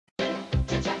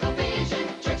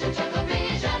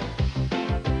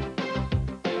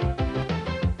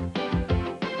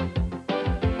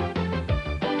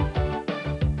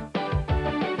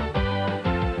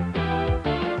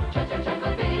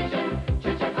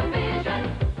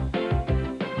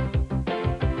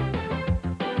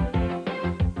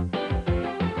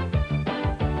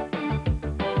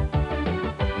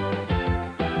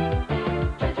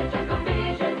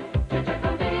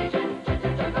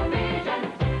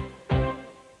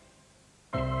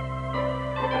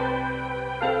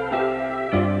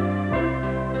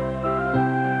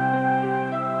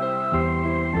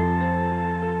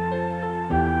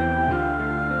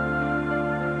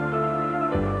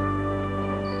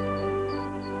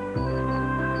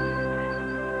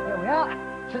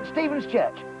St. Stephen's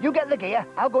Church. You get the gear,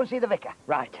 I'll go and see the vicar.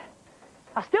 Right.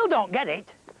 I still don't get it.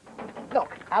 Look,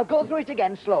 I'll go through it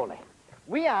again slowly.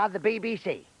 We are the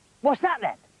BBC. What's that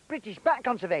then? British Bat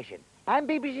Conservation. I'm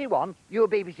BBC One, you're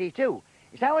BBC Two.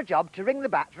 It's our job to ring the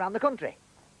bats around the country.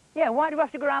 Yeah, why do we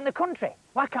have to go around the country?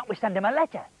 Why can't we send them a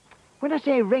letter? When I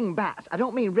say ring bats, I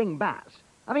don't mean ring bats.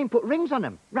 I mean put rings on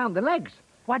them, round the legs.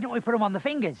 Why don't we put them on the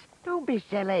fingers? Don't be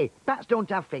silly. Bats don't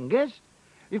have fingers.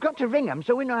 You've got to ring them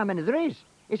so we know how many there is.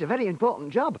 It's a very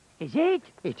important job. Is it?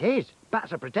 It is.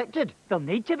 Bats are protected. They'll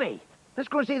need to be. Let's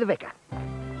go and see the vicar.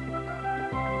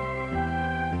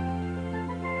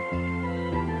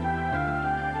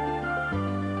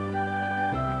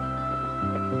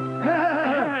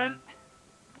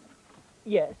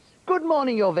 Yes. Good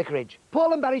morning, your vicarage.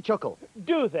 Paul and Barry Chuckle.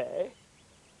 Do they?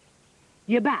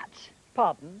 Your bats?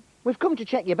 Pardon? We've come to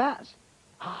check your bats.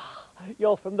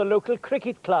 You're from the local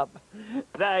cricket club.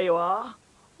 There you are.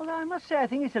 Well, I must say, I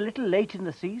think it's a little late in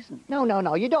the season. No,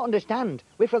 you don't understand.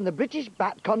 We're from the British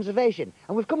Bat Conservation,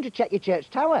 and we've come to check your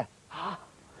church tower.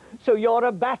 So you're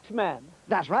a batman?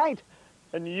 That's right.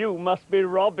 And you must be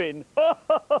Robin.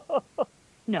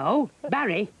 No,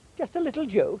 Barry. Just a little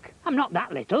joke. I'm not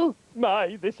that little.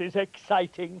 My, this is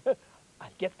exciting. I'll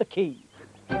get the key.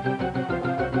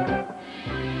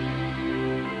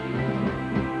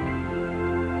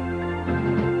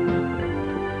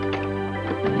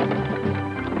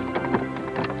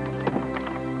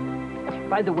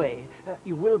 By the way,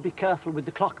 you will be careful with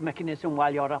the clock mechanism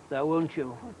while you're up there, won't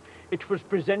you? It was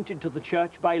presented to the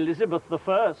church by Elizabeth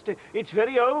I. It's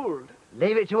very old.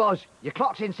 Leave it to us. Your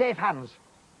clock's in safe hands.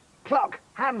 Clock,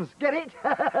 hands, get it?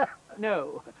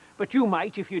 No, but you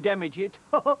might if you damage it.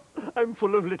 I'm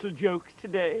full of little jokes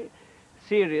today.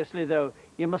 Seriously, though,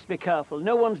 you must be careful.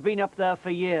 No one's been up there for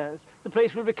years. The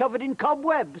place will be covered in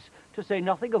cobwebs, to say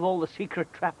nothing of all the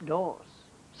secret trapdoors.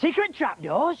 Secret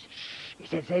trapdoors? Shh, he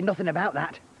said say nothing about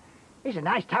that. It's a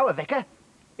nice tower, Vicar.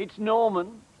 It's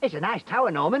Norman. It's a nice tower,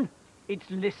 Norman. It's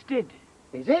listed.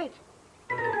 Is it?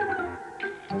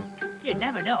 You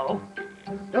never know.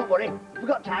 Don't worry. If we've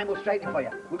got time, we'll straighten it for you.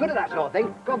 We're good at that sort of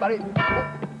thing. Go on, Barry.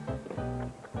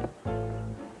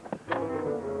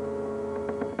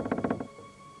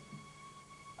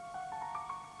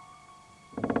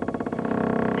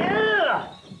 Ugh!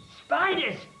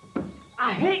 Spiders!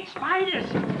 I hate spiders!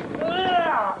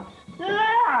 Ugh!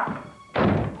 Ugh!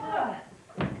 Ugh!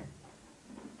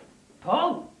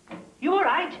 Paul, you all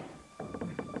right?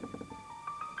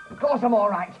 Of course I'm all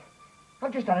right.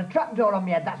 I've just had a trapdoor on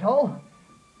my head, that's all.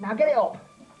 Now get it up.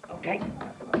 Okay.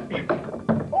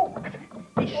 Oh!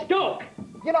 It's stuck!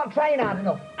 You're not trying hard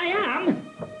enough. I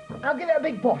am! I'll give it a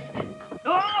big push.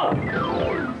 Oh!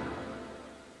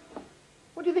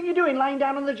 What do you think you're doing lying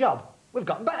down on the job? We've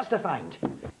got bats to find.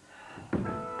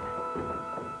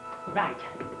 Right.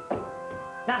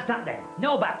 That's that then.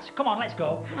 No bats. Come on, let's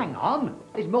go. Hang on.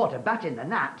 There's more to batting than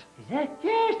that. Is there?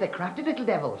 Yes, they're crafty little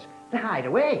devils. They hide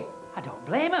away. I don't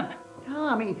blame them. No,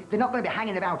 I mean, they're not going to be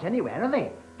hanging about anywhere, are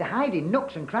they? They hide in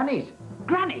nooks and crannies.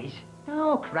 Grannies?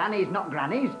 No, crannies, not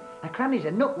grannies. A cranny's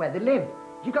a nook where they live.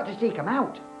 You've got to seek them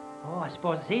out. Oh, I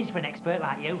suppose it's easy for an expert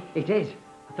like you. It is.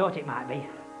 I thought it might be.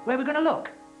 Where are we going to look?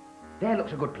 There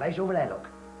looks a good place. Over there, look.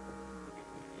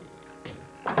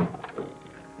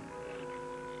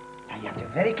 Now, you have to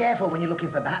be very careful when you're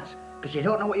looking for bats, because you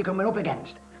don't know what you're coming up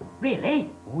against. Really?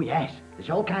 Oh, yes.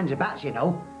 There's all kinds of bats, you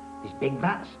know. There's big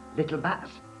bats, little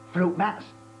bats, fruit bats.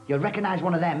 You'll recognise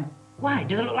one of them. Why?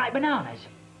 Do they look like bananas?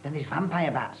 Then there's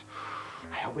vampire bats.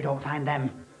 I hope we don't find them.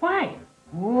 Why?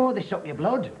 Oh, they suck your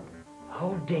blood.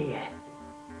 Oh, dear.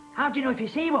 How do you know if you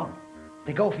see one?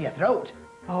 They go for your throat.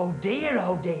 Oh, dear,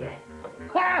 oh, dear.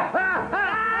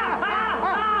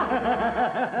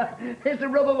 Here's the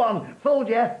rubber one. Fooled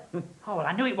you. Oh, well,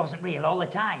 I knew it wasn't real all the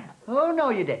time. Oh, no,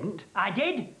 you didn't. I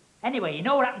did. Anyway, you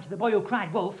know what happened to the boy who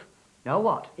cried wolf? No,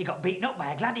 what? He got beaten up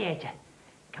by a gladiator.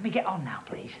 Can we get on now,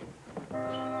 please?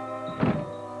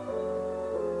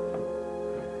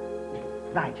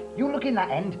 Right, you look in that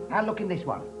end, I'll look in this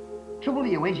one. Trouble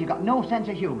with you is you've got no sense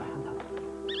of humour.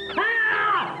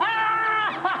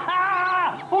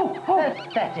 Oh, oh.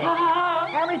 Pathetic.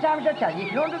 How many times did I tell you? You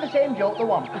can only do the same joke the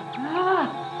once.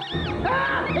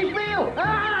 It's real!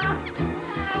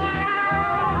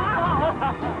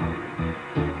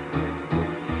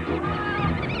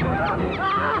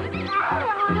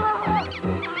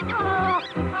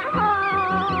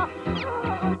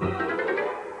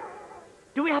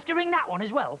 Do we have to ring that one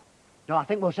as well? No, I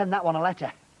think we'll send that one a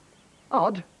letter.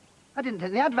 Odd. I didn't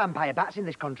think they had vampire bats in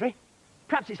this country.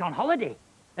 Perhaps it's on holiday.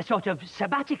 A sort of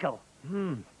sabbatical.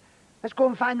 Let's go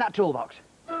and find that toolbox.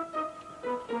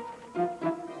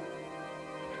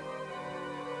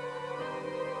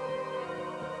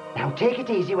 Now take it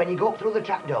easy when you go up through the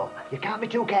trapdoor. You can't be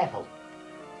too careful.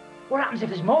 What happens if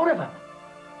there's more of them?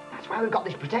 That's why we've got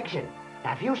this protection.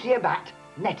 Now if you see a bat,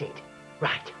 net it.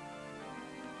 Right.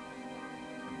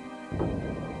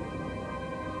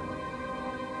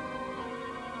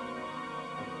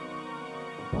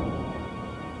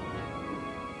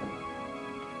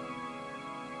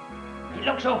 It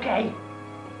looks okay.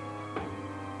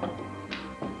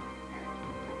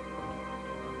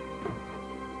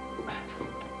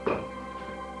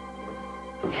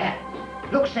 Yeah,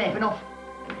 looks safe enough.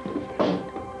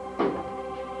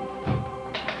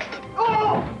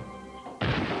 Oh!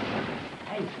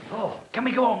 Hey, Paul, can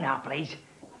we go home now, please?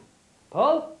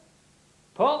 Paul?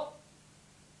 Paul?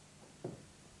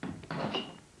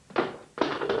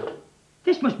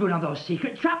 This must be one of those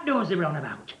secret trapdoors they were on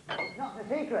about. Not the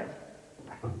secret.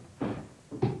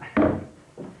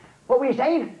 What were you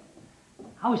saying?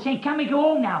 I was saying, can we go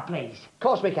home now, please? Of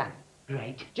course we can.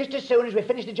 Great. Just as soon as we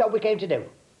finish the job we came to do.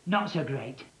 Not so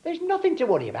great. There's nothing to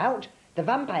worry about. The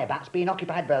vampire bat's being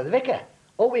occupied by the vicar.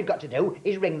 All we've got to do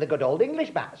is ring the good old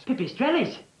English bats.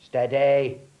 Pipistrellis.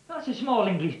 Steady. That's a small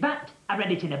English bat. I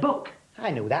read it in a book. I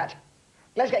knew that.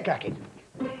 Let's get cracking.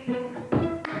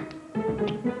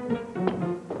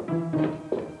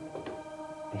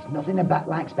 There's nothing a bat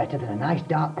likes better than a nice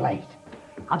dark place.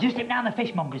 I'll just dip down the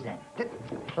fishmonger's then.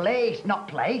 Place, not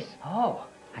place. Oh,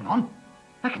 Hang on.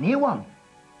 I can hear one.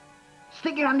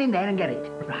 Stick your hand in there and get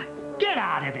it. right. Get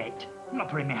out of it. I'm not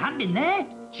putting my hand in there.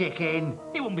 Chicken.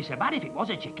 It wouldn't be so bad if it was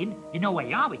a chicken. You know where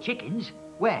you are with chickens.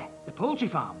 Where? The poultry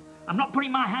farm. I'm not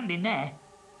putting my hand in there.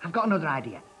 I've got another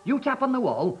idea. You tap on the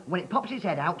wall. When it pops its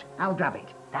head out, I'll grab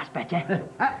it. That's better.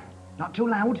 Not too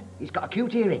loud. It's got a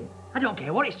cute hearing. I don't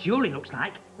care what its jewellery looks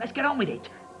like. Let's get on with it.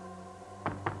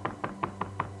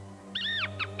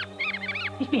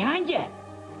 It's behind you.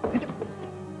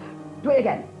 Do it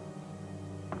again.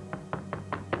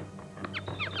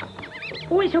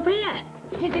 Oh, it's up here.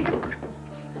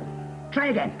 Try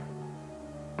again.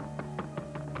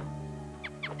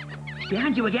 It's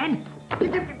behind you again.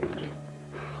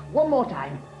 One more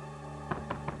time.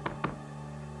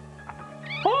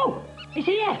 Oh, it's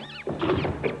here.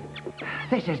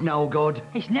 This is no good.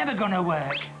 It's never gonna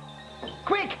work.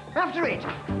 Quick, after it.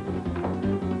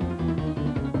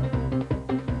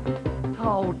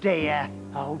 Oh dear.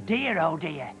 Oh dear, oh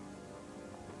dear.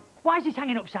 Why is it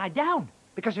hanging upside down?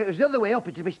 Because if it was the other way up,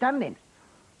 it'd be standing.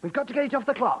 We've got to get it off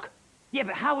the clock. Yeah,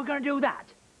 but how are we gonna do that?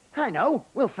 I know.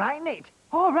 We'll frighten it.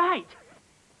 All right.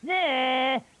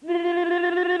 Nah.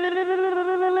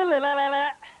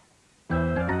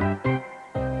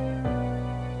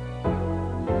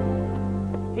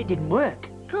 It didn't work.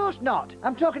 Of course not.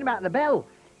 I'm talking about the bell.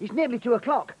 It's nearly 2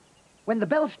 o'clock. When the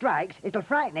bell strikes, it'll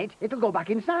frighten it. It'll go back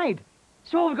inside.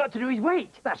 So all we've got to do is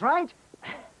wait. That's right.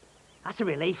 That's a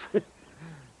relief.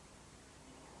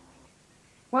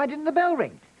 Why didn't the bell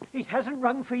ring? It hasn't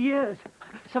rung for years.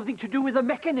 Something to do with the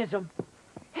mechanism.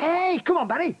 Hey, come on,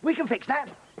 Barry. We can fix that.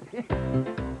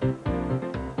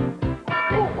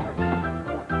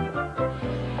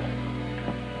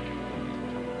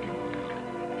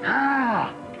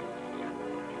 Ah!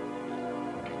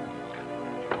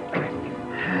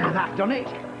 That's done it.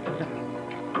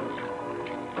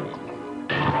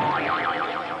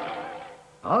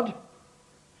 Odd.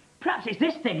 Perhaps it's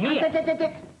this thing here.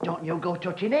 Don't you go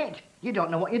touching it. You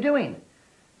don't know what you're doing.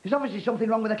 There's obviously something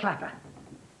wrong with the clapper.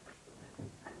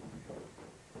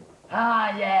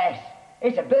 Ah, yes.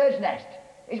 It's a bird's nest.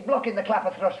 It's blocking the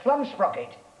clapper thrust flange sprocket.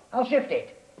 I'll shift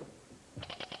it.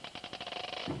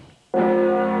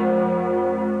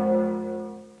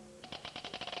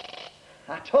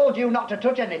 I told you not to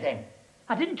touch anything.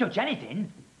 I didn't touch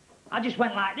anything. I just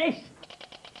went like this.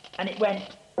 And it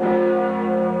went...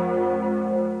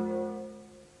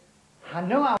 I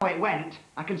know how it went.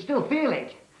 I can still feel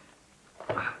it.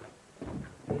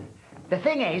 The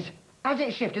thing is, has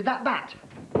it shifted that bat?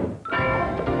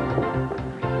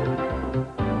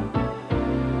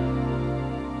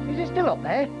 Is it still up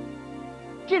there?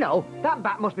 Do you know, that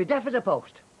bat must be deaf as a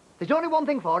post. There's only one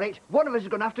thing for it. One of us is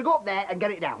going to have to go up there and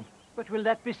get it down. But will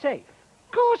that be safe?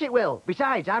 Of course it will.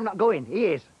 Besides, I'm not going. He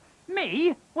is.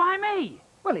 Me? Why me?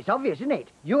 Well, it's obvious, isn't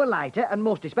it? You're lighter and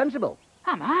most dispensable.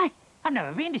 Am I? I've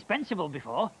never been dispensable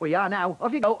before. We are now.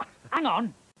 Off you go. Hang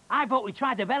on. I vote we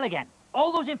try the bell again.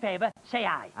 All those in favour, say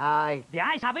aye. Aye. The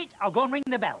ayes have it. I'll go and ring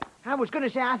the bell. I was going to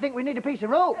say I think we need a piece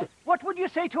of rope. What would you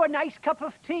say to a nice cup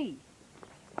of tea?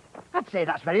 I'd say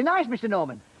that's very nice, Mr.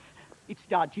 Norman. It's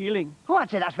Darjeeling. Oh, I'd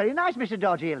say that's very nice, Mr.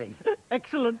 Darjeeling.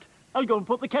 Excellent. I'll go and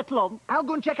put the kettle on. I'll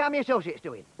go and check how my associate's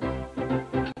doing.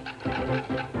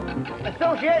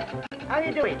 Associate, how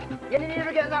you doing? You near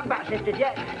to get that bat shifted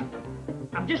yet?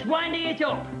 I'm just winding it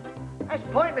up. It's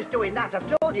pointless doing that. I've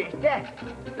told you it's deaf.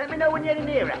 Let me know when you're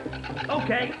nearer.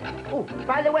 Okay. Oh,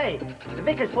 by the way, the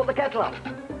vicar's put the kettle on.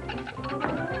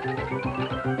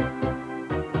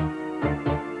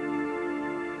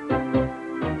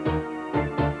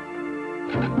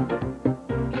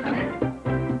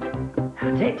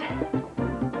 That's it.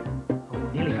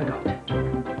 Oh, nearly forgot.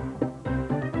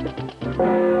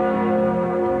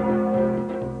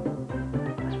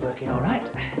 That's working all right.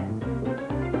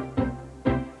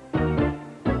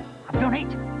 I've done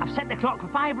it. I've set the clock for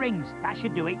 5 rings. That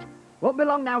should do it. Won't be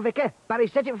long now, Vicar. Barry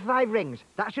set it for 5 rings.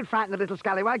 That should frighten the little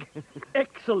scallywag.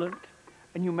 Excellent.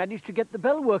 And you managed to get the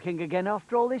bell working again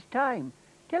after all this time.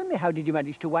 Tell me, how did you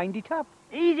manage to wind it up?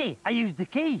 Easy. I used the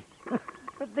key.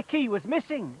 But the key was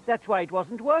missing. That's why it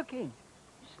wasn't working.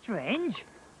 Strange.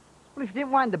 Well, if you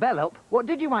didn't wind the bell up, what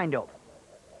did you wind up?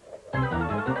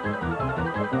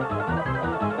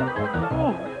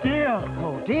 Oh, dear.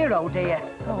 Oh, dear, oh, dear.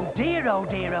 Oh, dear, oh,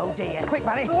 dear, oh, dear. Quick,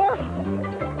 Barry.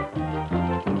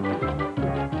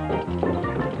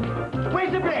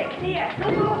 Where's the brake? Here.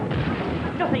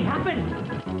 Nothing happened.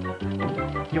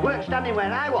 You weren't standing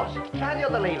where I was. Try the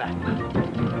other lever.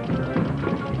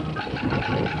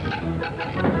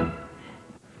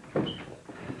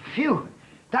 Phew,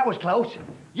 that was close.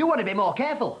 You want to be more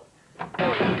careful.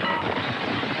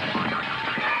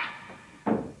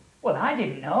 Well, I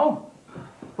didn't know.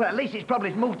 Well, at least it's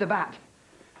probably moved the bat.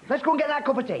 Let's go and get that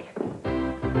cup of tea.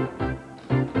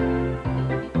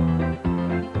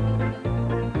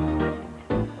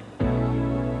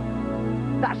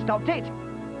 That stopped it.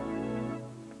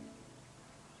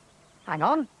 Hang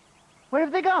on. Where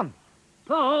have they gone?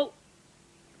 Paul,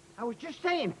 I was just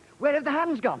saying, where have the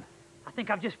hands gone? I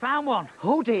think I've just found one.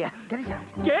 Oh, dear. Get it out.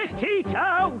 Get it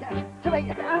out!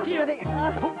 Tomato. Here.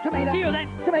 Tomato. Here then.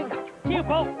 Tomato. Here,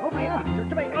 Paul. Over here.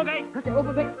 Tomato. Okay. Cut it over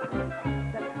a bit.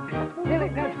 Nearly.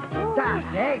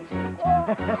 That's it.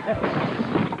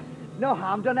 No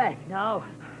harm done, eh? No.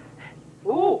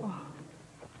 Ooh.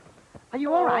 Are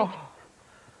you all right?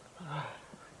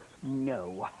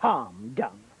 No harm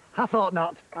done. I thought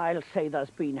not. I'll say there's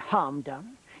been harm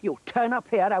done. You turn up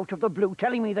here out of the blue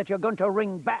telling me that you're going to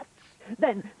ring bats.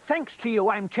 Then, thanks to you,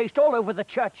 I'm chased all over the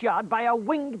churchyard by a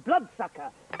winged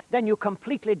bloodsucker. Then you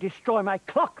completely destroy my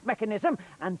clock mechanism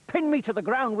and pin me to the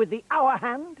ground with the hour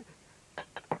hand.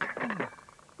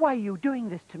 Why are you doing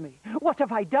this to me? What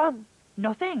have I done?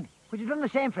 Nothing. Would you done the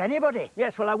same for anybody?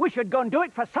 Yes, well, I wish you'd go and do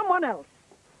it for someone else.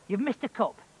 You've missed a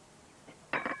cup.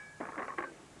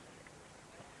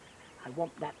 I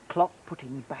want that clock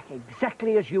putting back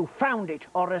exactly as you found it,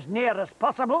 or as near as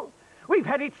possible. We've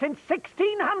had it since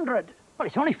 1600. Well,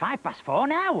 it's only 4:05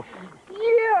 now.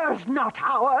 Years, not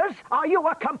hours. Are you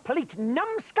a complete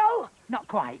numbskull? Not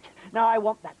quite. Now, I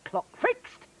want that clock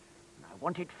fixed. I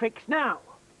want it fixed now.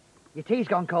 Your tea's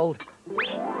gone cold.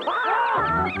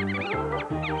 Ah!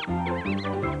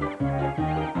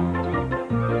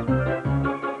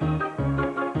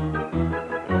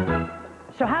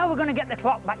 So how are we going to get the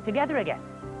clock back together again?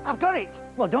 I've got it.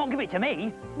 Well, don't give it to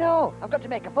me. No, I've got to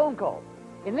make a phone call.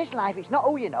 In this life, it's not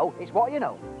who you know, it's what you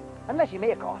know. Unless you're me,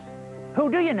 of course.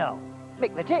 Who do you know?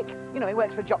 Mick the Tick. You know, he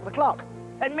works for Jock the Clock.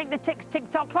 At Mick the Tick's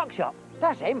Tick-Tock Clock Shop.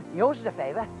 That's him. He owes us a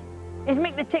favour. Is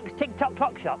Mick the Tick's Tick-Tock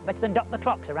Clock Shop better than Doc the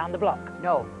Clocks around the block?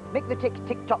 No, Mick the Tick's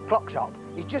Tick-Tock Clock Shop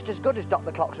is just as good as Doc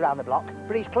the Clocks around the block,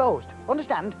 but he's closed.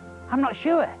 Understand? I'm not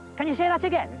sure. Can you say that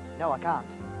again? No, I can't.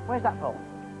 Where's that phone?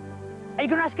 Are you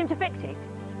going to ask him to fix it?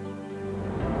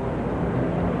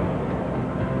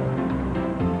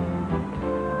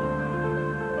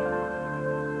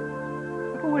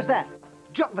 Who was that?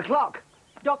 Jock the Clock.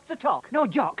 Dr. Tock. No,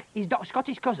 Jock. He's Doc's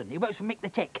Scottish cousin. He works for Mick the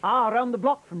Tick. Ah, round the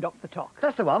block from Dr. Tock.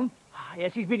 That's the one. Ah,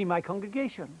 yes, he's been in my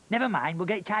congregation. Never mind. We'll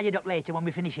get it tidied up later when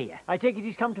we finish here. I take it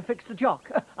he's come to fix the jock.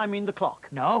 I mean the clock.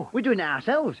 No. We're doing it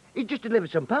ourselves. He just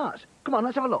delivered some parts. Come on,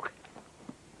 let's have a look.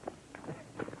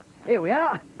 Here we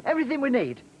are. Everything we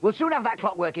need. We'll soon have that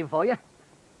clock working for you.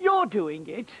 You're doing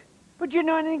it. But do you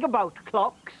know anything about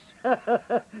clocks?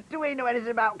 Do we know anything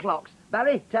about clocks?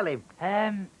 Barry, tell him.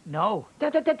 No.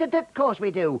 Of course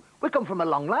we do. We come from a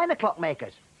long line of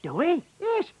clockmakers. Do we?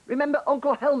 Yes. Remember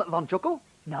Uncle Helmut von Chuckle?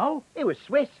 No. He was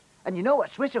Swiss. And you know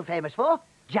what Swiss are famous for?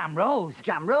 Jam rolls.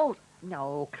 Jam rolls.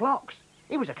 No, clocks.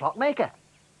 He was a clockmaker.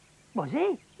 Was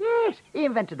he? Yes. He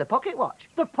invented the pocket watch.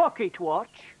 The pocket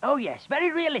watch. Oh, yes.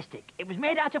 Very realistic. It was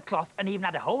made out of cloth and even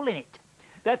had a hole in it.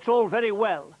 That's all very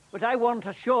well, but I want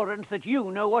assurance that you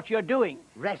know what you're doing.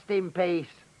 Rest in peace.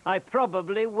 I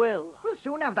probably will. We'll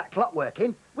soon have that clock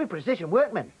working. We're precision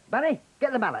workmen. Barry,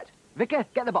 get the mallet. Vicar,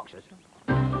 get the boxes.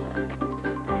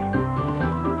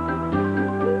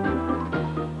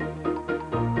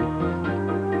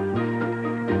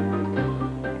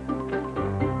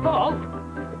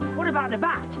 the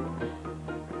bat?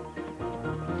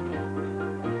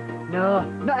 No,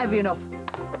 not heavy enough.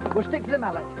 We'll stick to the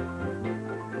mallet.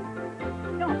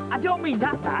 No, I don't mean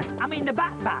that bat. I mean the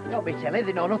bat. Don't be silly,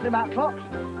 they know nothing about clocks.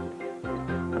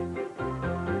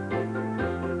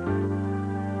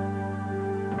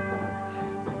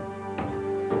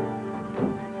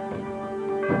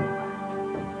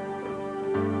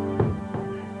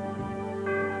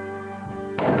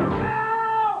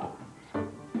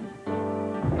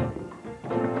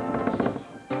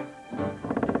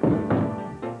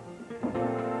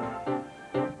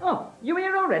 You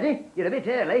here already? You're a bit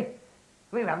early.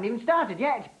 We haven't even started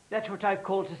yet. That's what I've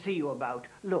called to see you about.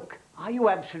 Look, are you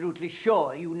absolutely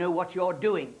sure you know what you're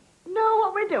doing? Know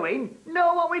what we're doing?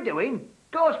 Know what we're doing?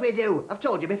 Of course we do. I've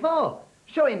told you before.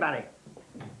 Show him, Barry.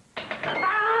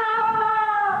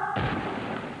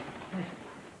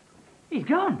 He's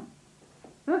gone.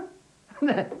 Huh?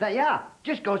 There you are.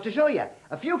 Just goes to show you.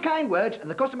 A few kind words and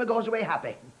the customer goes away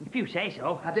happy. If you say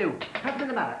so. I do. Pass me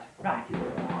the mallet. Right.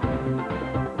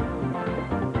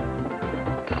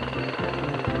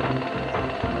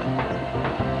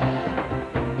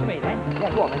 To me, then.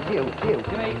 Yeah, go on then. To you. To you.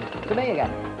 To me. To me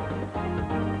again.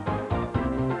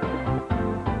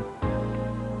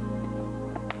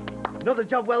 Another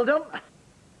job well done.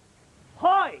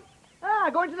 Hi! Ah,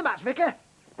 going to the match, Vicar.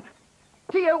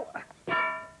 To you.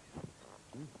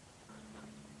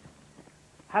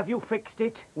 Have you fixed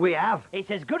it? We have. It's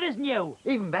as good as new.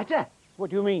 Even better. What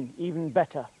do you mean, even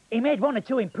better? He made 1 or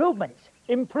 2 improvements.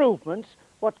 Improvements?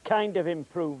 What kind of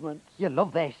improvements? You'll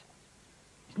love this.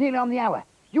 It's nearly on the hour.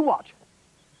 You watch.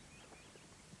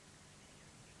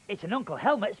 It's an Uncle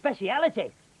Helmet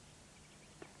speciality.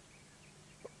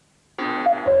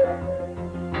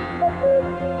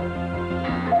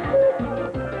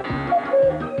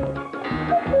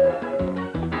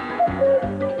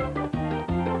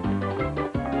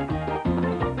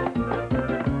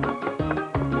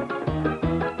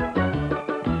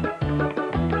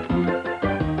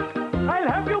 I'll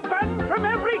have you banned from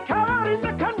every tower in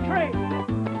the country!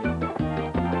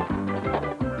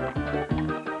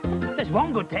 There's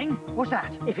one good thing. What's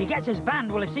that? If he gets us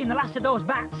banned, we'll have seen the last of those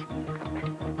bats.